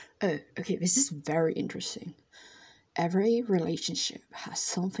Oh, okay, this is very interesting. Every relationship has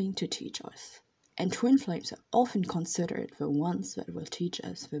something to teach us, and twin flames are often considered the ones that will teach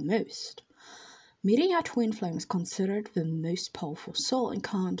us the most. Meeting a twin flame is considered the most powerful soul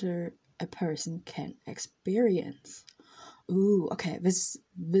encounter a person can experience. Ooh, okay, this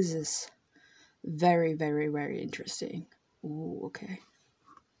is very, very, very interesting. Ooh, okay.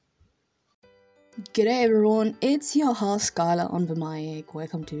 G'day everyone, it's your host Skylar on the mic.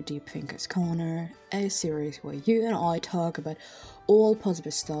 Welcome to Deep Thinkers Corner, a series where you and I talk about all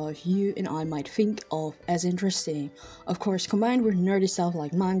possible stuff you and I might think of as interesting. Of course, combined with nerdy stuff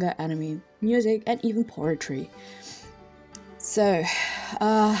like manga, anime, music, and even poetry. So,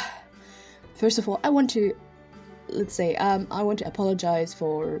 first of all, I want to apologize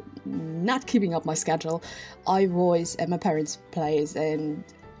for not keeping up my schedule. I was at my parents' place, and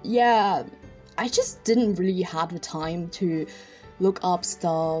yeah, I just didn't really have the time to look up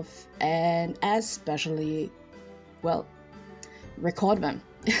stuff and especially, well, record them.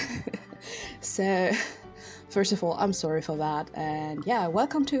 So, first of all, I'm sorry for that, and yeah,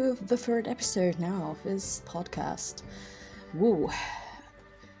 welcome to the third episode now of this podcast. Woo.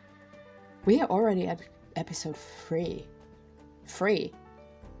 We are already at episode 3.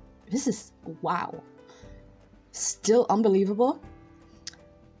 This is, wow. Still unbelievable.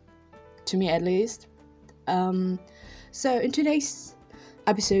 To me at least. So in today's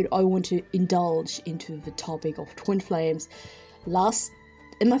episode, I want to indulge into the topic of twin flames.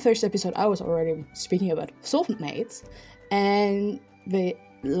 In my first episode, I was already speaking about soulmates, and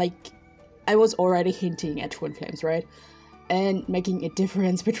I was already hinting at twin flames, right? And making a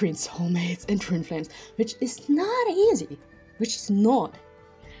difference between soulmates and twin flames, which is not easy. It is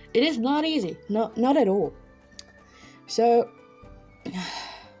not easy. Not at all. So,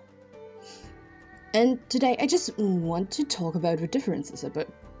 and today I just want to talk about the differences about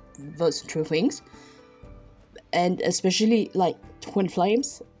those two things. And especially, like, twin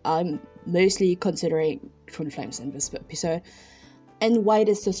flames. I'm mostly considering twin flames in this episode. And why it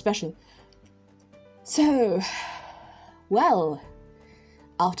is so special. So, well,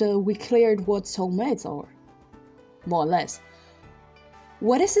 after we cleared what soulmates are, more or less,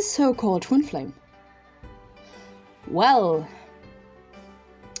 what is this so-called twin flame? Well,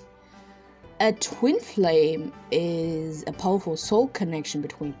 a twin flame is a powerful soul connection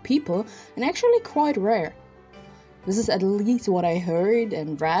between people and actually quite rare. This is at least what I heard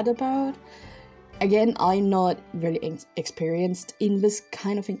and read about. Again, I'm not really experienced in this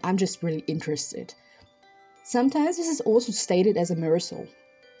kind of thing, I'm just really interested. Sometimes this is also stated as a mirror soul.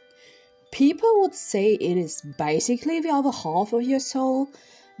 People would say it is basically the other half of your soul,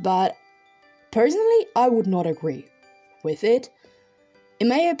 but personally, I would not agree with it. In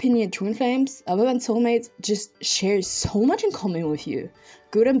my opinion, twin flames, other than soulmates, just share so much in common with you,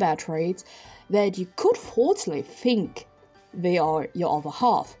 good and bad traits, that you could falsely think they are your other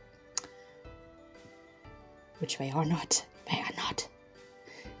half. Which they are not.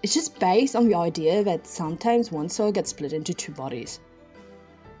 It's just based on the idea that sometimes one soul gets split into two bodies.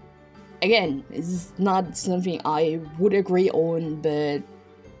 Again, this is not something I would agree on, but,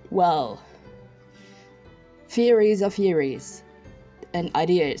 well, theories are theories, and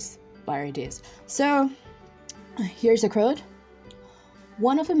ideas are ideas. So, here's a quote.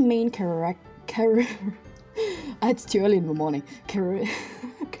 One of the main it's too early in the morning.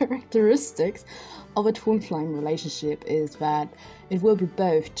 Characteristics of a twin flame relationship is that it will be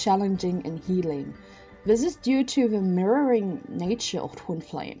both challenging and healing. This is due to the mirroring nature of twin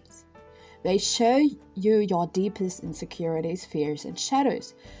flames. They show you your deepest insecurities, fears, and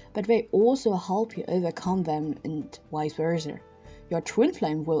shadows, but they also help you overcome them and vice versa. Your twin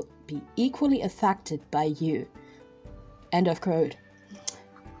flame will be equally affected by you. End of quote.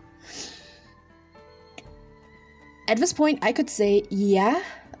 At this point, I could say, yeah,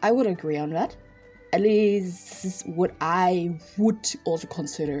 I would agree on that. At least this is what I would also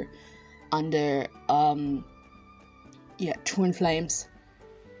consider under, twin flames.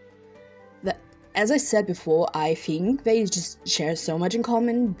 As I said before, I think they just share so much in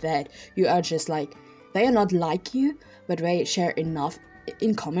common that you are just like, they are not like you, but they share enough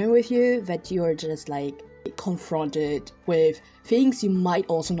in common with you that you're just like confronted with things you might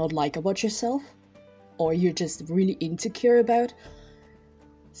also not like about yourself, or you're just really insecure about.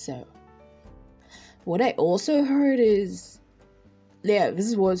 So, what I also heard is,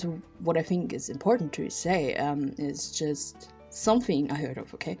 this was what I think is important to say, is just something I heard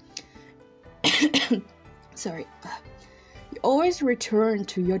of, okay? Sorry. You always return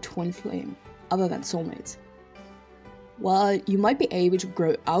to your twin flame, other than soulmates. while you might be able to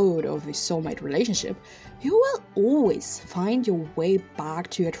grow out of a soulmate relationship, you will always find your way back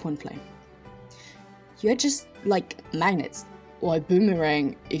to your twin flame. You're just like magnets, or a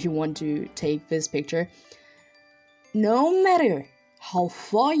boomerang if you want to take this picture. No matter how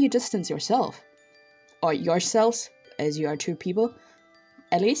far you distance yourself, or yourselves, as you are two people,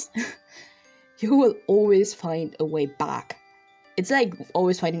 at least, you will always find a way back. It's like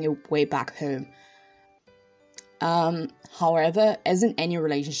always finding a way back home. However, as in any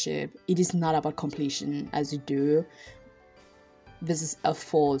relationship, it is not about completion as you do. This is a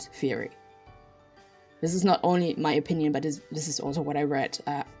false theory. This is not only my opinion, but this is also what I read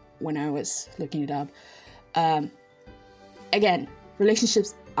when I was looking it up. Again,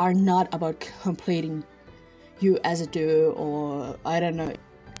 relationships are not about completing you as a duo, or I don't know.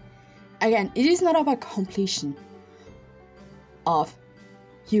 Again, it is not about completion of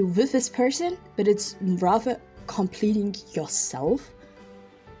you with this person, but it's rather completing yourself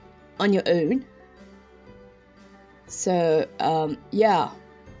on your own. So yeah,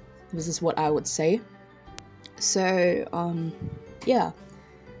 this is what I would say. So yeah,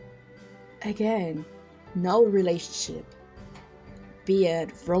 again, no relationship, be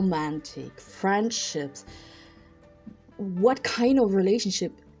it romantic, friendships, what kind of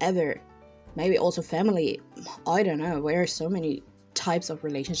relationship ever, maybe also family, I don't know, there are so many types of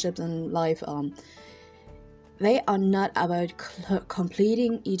relationships in life. They are not about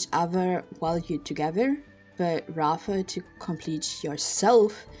completing each other while you're together, but rather to complete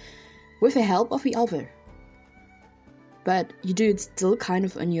yourself with the help of the other. But you do it still kind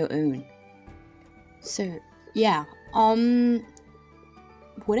of on your own. So yeah,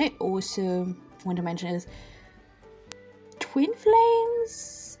 what I also want to mention is twin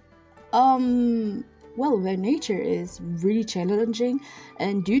flames. Well, their nature is really challenging,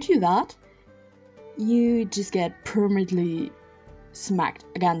 and due to that, you just get permanently smacked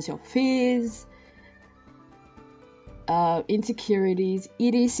against your fears, insecurities,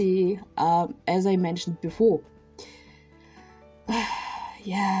 etc. As I mentioned before.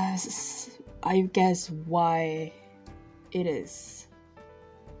 Yes, I guess why it is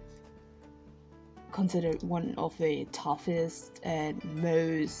considered one of the toughest and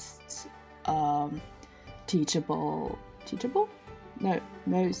most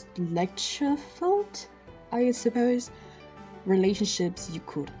most lecture-filled, I suppose, relationships you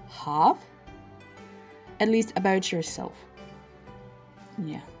could have, at least about yourself.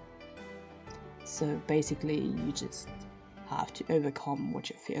 Yeah. So basically, you just have to overcome what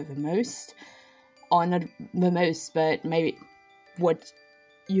you fear the most, or not the most, but maybe what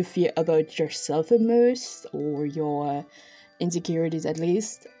you fear about yourself the most, or your insecurities at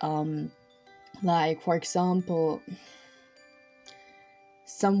least. Like, for example,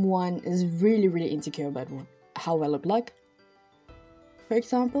 someone is really, really insecure about how they look like, for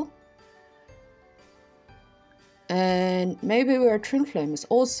example. And maybe our twin flame is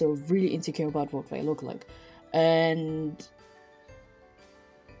also really insecure about what they look like. And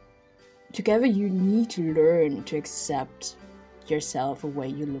together you need to learn to accept yourself the way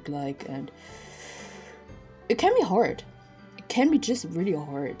you look like, and it can be hard. It can be just really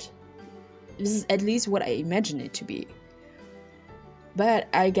hard. This is at least what I imagine it to be. But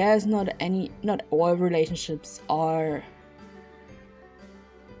I guess not all relationships are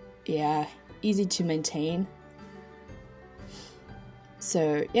easy to maintain.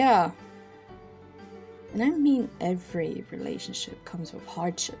 So yeah. And I mean, every relationship comes with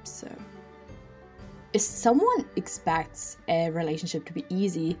hardships, so if someone expects a relationship to be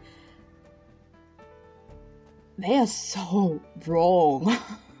easy, they are so wrong.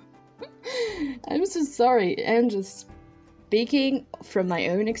 I'm so sorry. I'm just speaking from my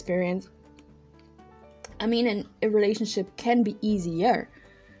own experience. I mean, a relationship can be easier,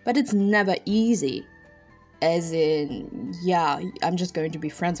 but it's never easy. As in, yeah, I'm just going to be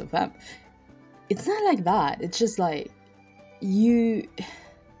friends with them. It's not like that. It's just like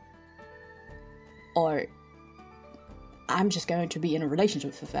or I'm just going to be in a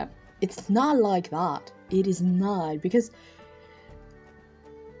relationship with them. It's not like that. It is not, because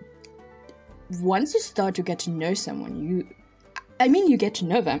once you start to get to know someone, you get to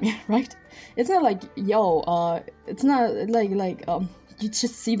know them, right? It's not like, it's not like you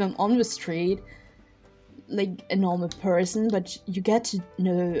just see them on the street like a normal person, but you get to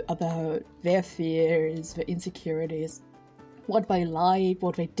know about their fears, their insecurities, what they like,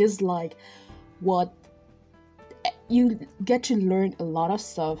 what they dislike, you get to learn a lot of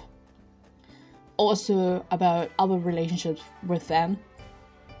stuff also about other relationships with them,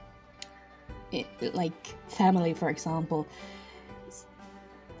 like family, for example.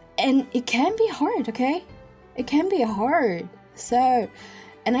 And it can be hard, okay? It can be hard. So,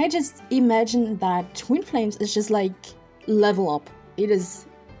 and I just imagine that Twin Flames is just like level up. It is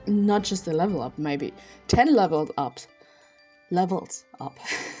not just a level up, maybe 10 levels up. Levels up.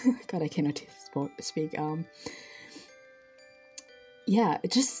 God, I cannot speak. Yeah,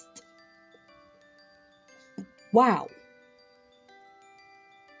 it just, wow.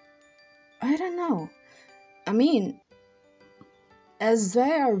 I don't know. I mean, as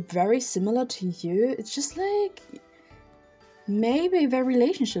they are very similar to you, it's just like maybe their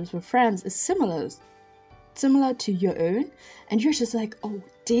relationships with friends is similar to your own, and you're just like, oh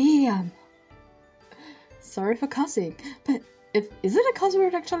damn. Sorry for cussing, but is it a cuss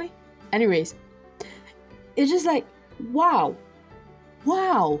word actually? Anyways, it's just like, wow,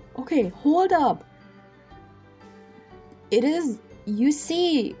 okay, hold up. It is, you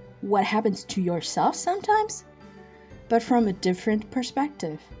see what happens to yourself sometimes, but from a different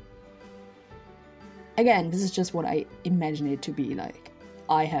perspective. Again, this is just what I imagine it to be like.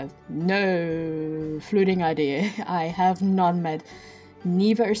 I have no fluting idea. I have not met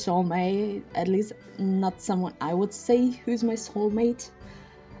neither a soulmate, at least not someone I would say who's my soulmate.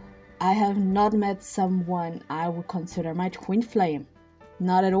 I have not met someone I would consider my twin flame.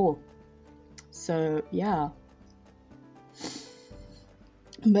 Not at all. So, yeah.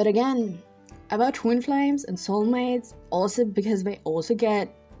 But again, about twin flames and soulmates, also because they also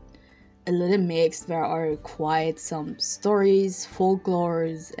get a little mixed. There are quite some stories,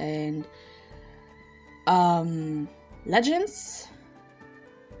 folklores, and legends.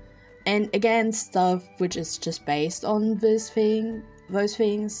 And again, stuff which is just based on those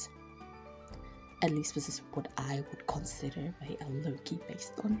things. At least this is what I would consider a low-key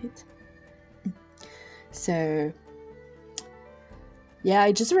based on it. So, yeah,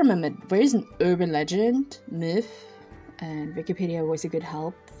 I just remembered there is an urban legend, myth, and Wikipedia was a good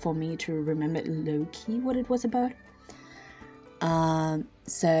help for me to remember low-key what it was about.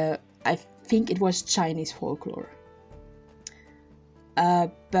 So I think it was Chinese folklore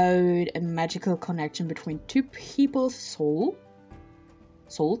about a magical connection between two people's souls.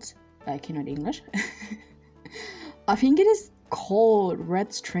 I cannot English. I think it is called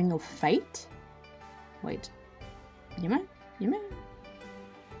Red String of Fate. Wait, you might? No,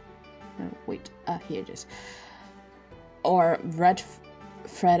 wait, here it is. Or Red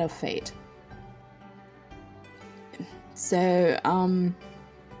Thread of Fate. So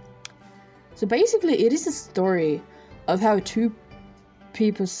basically it is a story of how two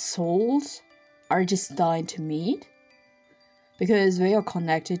people's souls are destined to meet because they are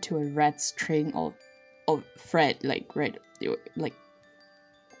connected to a red string of thread, like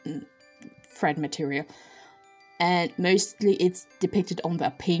thread material, and mostly it's depicted on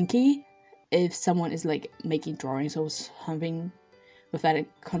their pinky. If someone is like making drawings or something with that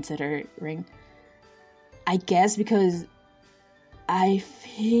considering, I guess, because I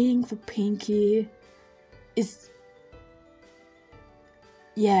think the pinky is,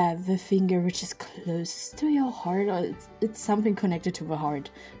 yeah, the finger which is closest to your heart, or it's something connected to the heart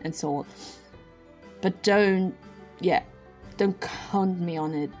and soul. But don't count me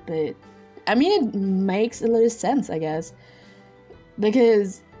on it. But I mean, it makes a little sense, I guess,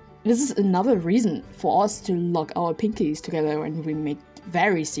 because this is another reason for us to lock our pinkies together when we make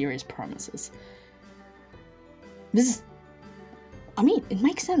very serious promises. This is, I mean, it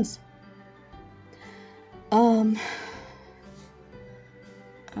makes sense.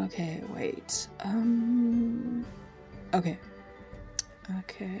 Okay, wait. Okay.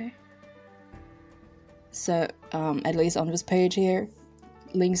 So, at least on this page here,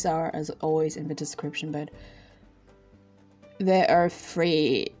 links are as always in the description, but there are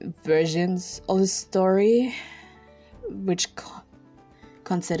 3 versions of the story, which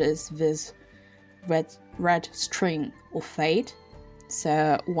considers this red string of fate.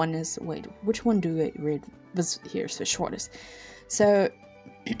 So one is, wait, which one do I read? This here's the shortest. So,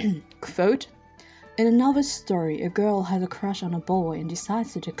 quote, in another story, a girl has a crush on a boy and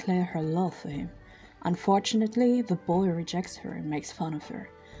decides to declare her love for him. Unfortunately, the boy rejects her and makes fun of her.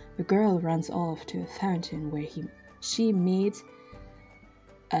 The girl runs off to a fountain where she meets,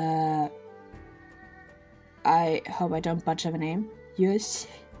 I hope I don't butcher the name, Yue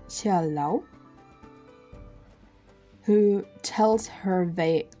Xiaolao, who tells her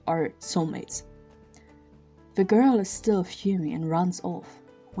they are soulmates. The girl is still fuming and runs off.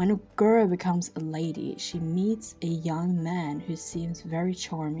 When a girl becomes a lady, she meets a young man who seems very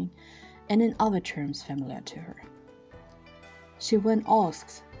charming and in other terms familiar to her. She then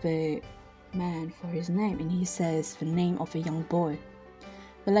asks the man for his name and he says the name of a young boy.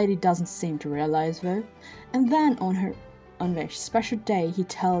 The lady doesn't seem to realize though, and then on on their special day, he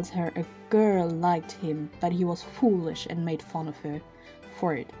tells her a girl liked him, but he was foolish and made fun of her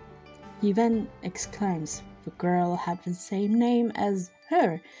for it. He then exclaims the girl had the same name as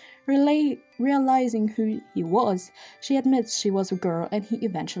her. Realizing who he was, she admits she was a girl, and he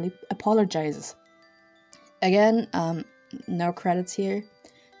eventually apologizes. Again, no credits here.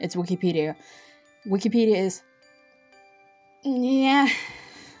 It's Wikipedia. Wikipedia is... Yeah,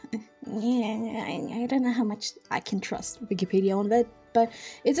 I don't know how much I can trust Wikipedia on that, but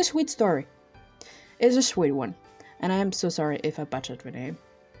it's a sweet story. It's a sweet one, and I am so sorry if I butchered the name.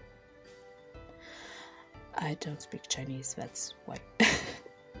 I don't speak Chinese, that's why.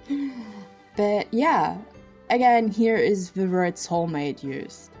 But yeah, again, here is the word soulmate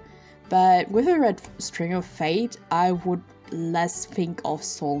used. But with the red string of fate, I would less think of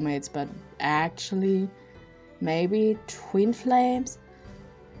soulmates, but actually maybe twin flames.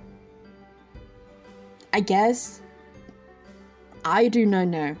 I guess I do not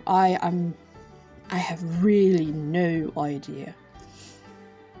know. I have really no idea.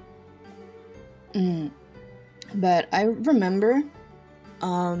 But I remember,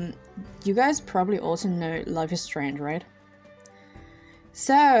 you guys probably also know Life is Strange, right?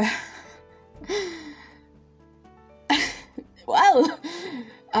 So, well,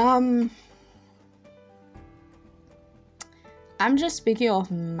 I'm just speaking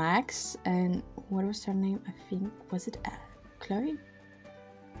of Max and what was her name? I think, was it Chloe?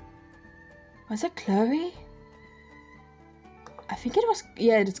 Was it Chloe? I think it was,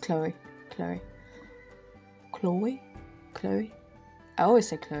 yeah, it's Chloe. Chloe. I always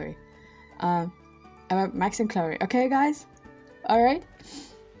say Chloe. About Max and Chloe. Okay, guys? Alright?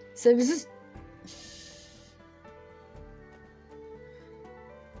 So this is...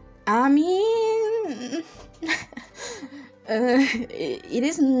 I mean... it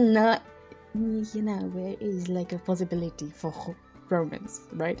is not... You know, there is like a possibility for romance,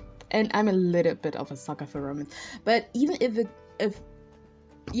 right? And I'm a little bit of a sucker for romance. But even if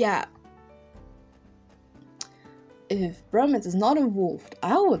romance is not involved,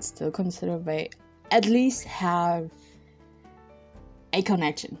 I would still consider they at least have a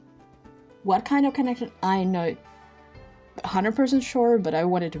connection. What kind of connection? I know 100% sure, but I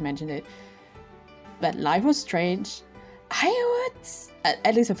wanted to mention it. But Life was Strange. I would,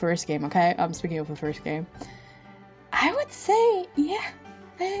 at least the first game, okay? I'm speaking of the first game. I would say, yeah,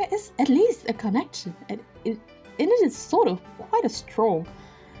 there is at least a connection. And it is sort of quite a strong.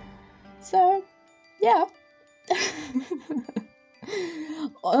 So, yeah.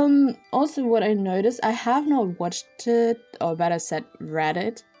 Also what I noticed, I have not watched it, or better said read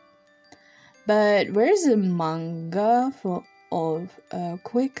it, but where's the manga of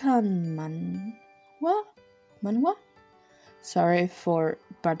Koikan manhwa? Sorry for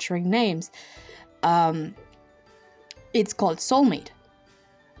butchering names. It's called Soulmate.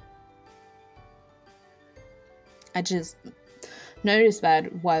 I just noticed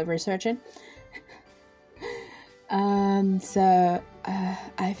that while researching. So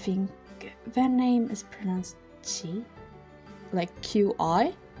I think their name is pronounced Chi, like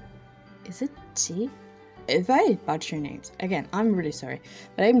Qi. Is it Chi? If I butcher names, again, I'm really sorry,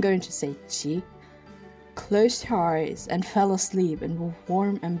 but I'm going to say Chi. Closed her eyes and fell asleep in the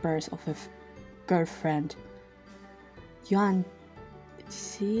warm embrace of her girlfriend, Yuan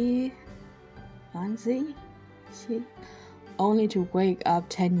Zi, only to wake up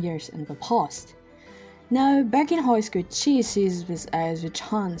 10 years in the past. Now, back in high school, she sees this as a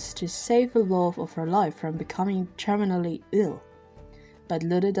chance to save the love of her life from becoming terminally ill. But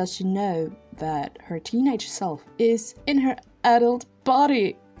little does she know that her teenage self is in her adult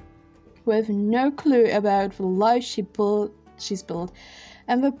body, with no clue about the life she's built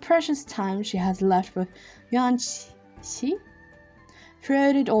and the precious time she has left with Yuan Qi.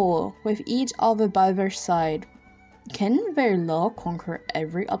 Throughout it all, with each other by their side, can their love conquer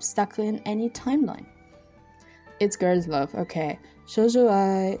every obstacle in any timeline? It's girls' love, okay. Shoujo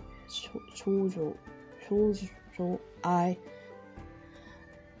ai.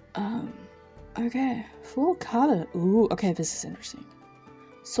 Okay. Full color. Ooh, okay, this is interesting.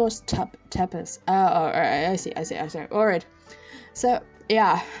 Source tapas. Alright, I see. Alright. So,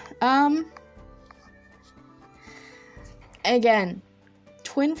 yeah. Again,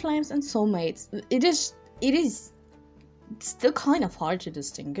 twin flames and soulmates. It is still kind of hard to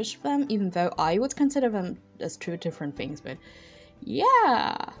distinguish them, even though I would consider them as two different things, but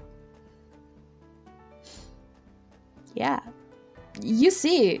yeah, you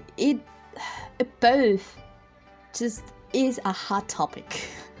see, it both just is a hot topic.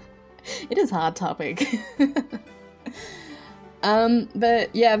 It is a hot topic.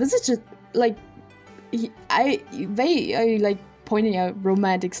 But yeah, this is just like they are like pointing out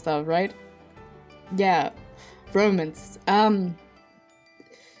romantic stuff, right? Yeah, romance. As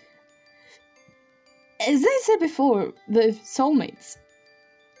I said before, the soulmates,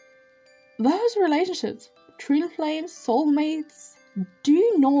 those relationships, twin flames, soulmates,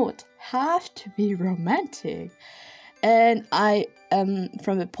 do not have to be romantic. And I,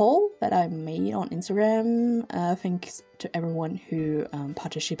 from the poll that I made on Instagram, thanks to everyone who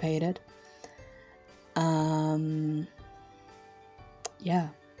participated. Yeah,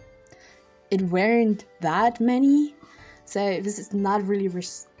 it weren't that many, so this is not really.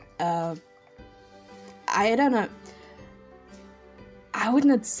 I don't know. I would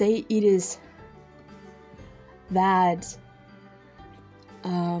not say it is that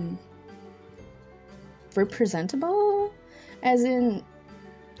representable, as in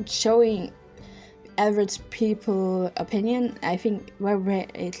showing average people opinion. I think there were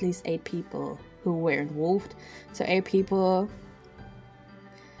at least 8 people who were involved, so 8 people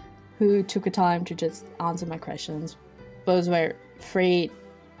who took the time to just answer my questions. Those were 3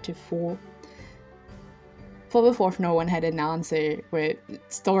 to 4. For the 4th, no one had an answer with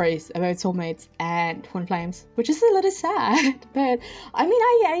stories about soulmates and twin flames, which is a little sad. But I mean,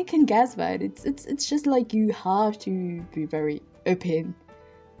 I can guess that it's just like you have to be very open.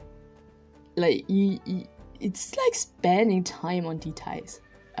 Like you it's like spending time on details.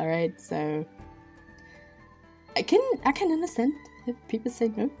 All right, so I can understand if people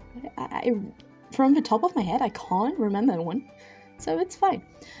say no. I from the top of my head, I can't remember one, so it's fine.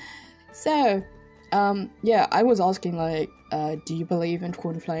 So. Yeah, I was asking like, do you believe in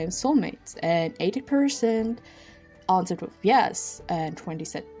twin flame soulmates? And 80% answered with yes, and 20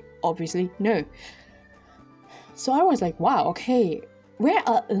 said obviously no. So I was like, wow, okay, there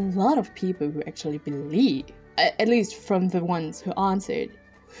are a lot of people who actually believe, at least from the ones who answered,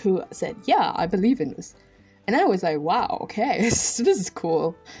 who said, yeah, I believe in this. And I was like, wow, okay, this is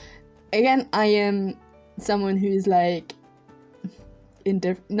cool. Again, I am someone who is like,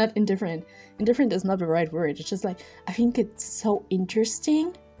 not indifferent. Indifferent is not the right word. It's just like, I think it's so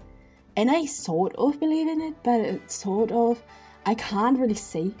interesting, and I sort of believe in it, but it's sort of, I can't really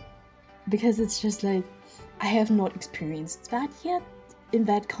say, because it's just like, I have not experienced that yet in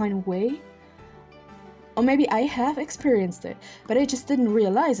that kind of way. Or maybe I have experienced it, but I just didn't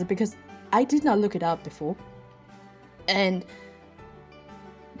realize it because I did not look it up before. And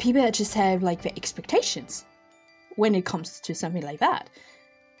people just have like the expectations when it comes to something like that.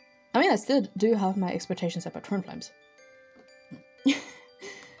 I mean, I still do have my expectations about twin flames.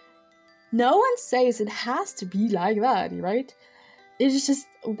 No one says it has to be like that, right? It's just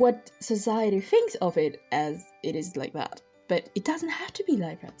what society thinks of it as it is like that. But it doesn't have to be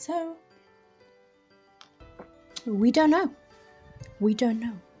like that, so we don't know. We don't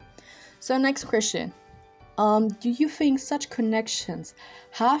know. So next question. Do you think such connections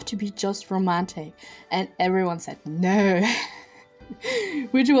have to be just romantic? And everyone said no.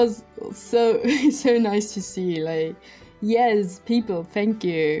 Which was so nice to see. Like, yes, people, thank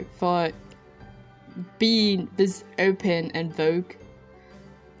you for being this open and vogue.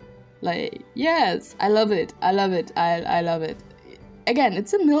 Like, yes, I love it. I love it. I love it. Again,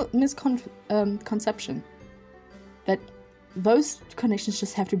 it's a misconception that those connections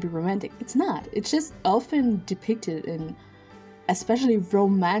just have to be romantic. It's not. It's just often depicted in especially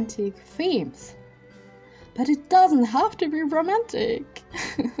romantic themes. But it doesn't have to be romantic.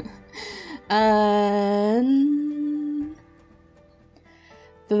 And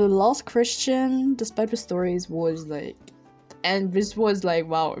the last question, despite the stories, was like, and this was like,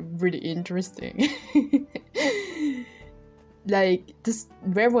 wow, really interesting. Like, this,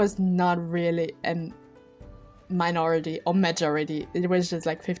 there was not really a minority or majority. It was just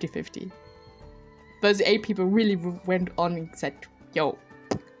like 50-50. Those 8 people really went on and said, yo,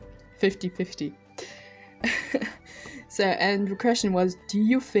 50-50. So, and the question was, do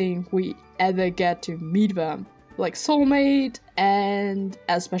you think we ever get to meet them? Like soulmate and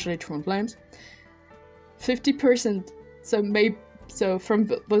especially twin flames? 50%, so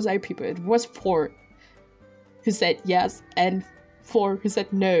from those 8 people, it was 4 who said yes and 4 who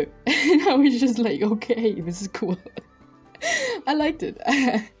said no. And I was just like, okay, this is cool. I liked it.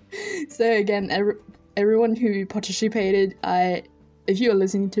 So again, everyone who participated, if you are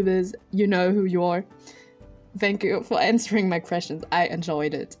listening to this, you know who you are. Thank you for answering my questions. I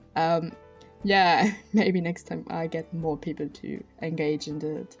enjoyed it. Yeah, maybe next time I get more people to engage in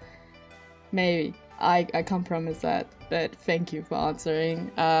it. Maybe. I can't promise that, but thank you for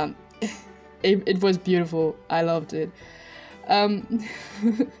answering. It was beautiful. I loved it.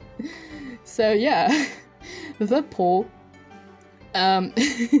 So yeah, the third poll.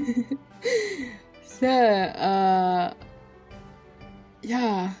 So,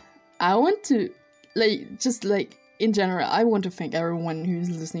 yeah, I want to, in general, I want to thank everyone who's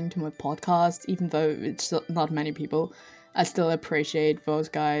listening to my podcast, even though it's not many people. I still appreciate those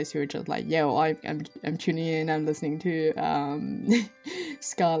guys who are just like, yo, I'm tuning in, I'm listening to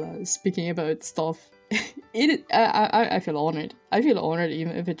Scala speaking about stuff. I feel honored. I feel honored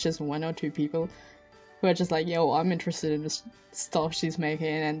even if it's just one or two people who are just like, yo, I'm interested in this stuff she's making,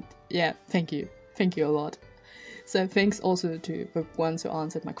 and yeah, thank you a lot. So thanks also to the ones who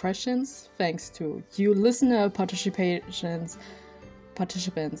answered my questions. Thanks to you listener participants.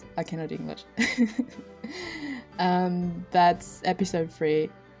 I cannot English. That's episode 3,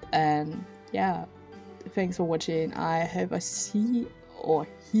 and yeah, thanks for watching. I hope I see or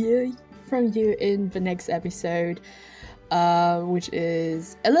hear from you in the next episode, which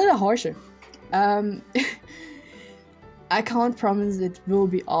is a little harsher. I can't promise it will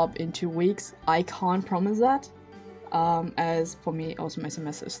be up in 2 weeks. I can't promise that, as for me also my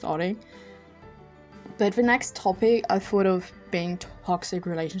semester is starting. But the next topic I thought of being toxic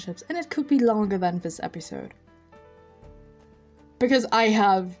relationships, and it could be longer than this episode, because I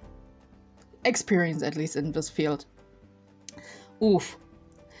have experience at least in this field. Oof.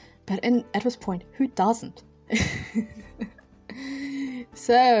 But at this point, who doesn't?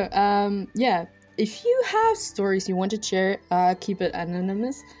 So, yeah, if you have stories you want to share, keep it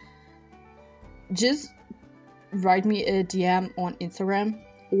anonymous. Just write me a DM on Instagram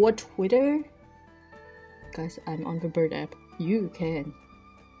or Twitter. Guys, I'm on the Bird app. You can.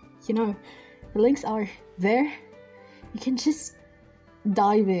 You know, the links are there. You can just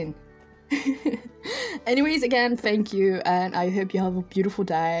dive in. Anyways, again, thank you, and I hope you have a beautiful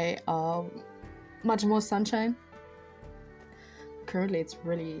day. Much more sunshine. Currently, it's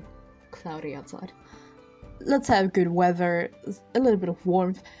really cloudy outside. Let's have good weather, a little bit of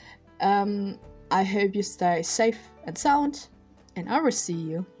warmth. I hope you stay safe and sound, and I will see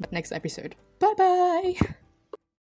you next episode. Bye bye!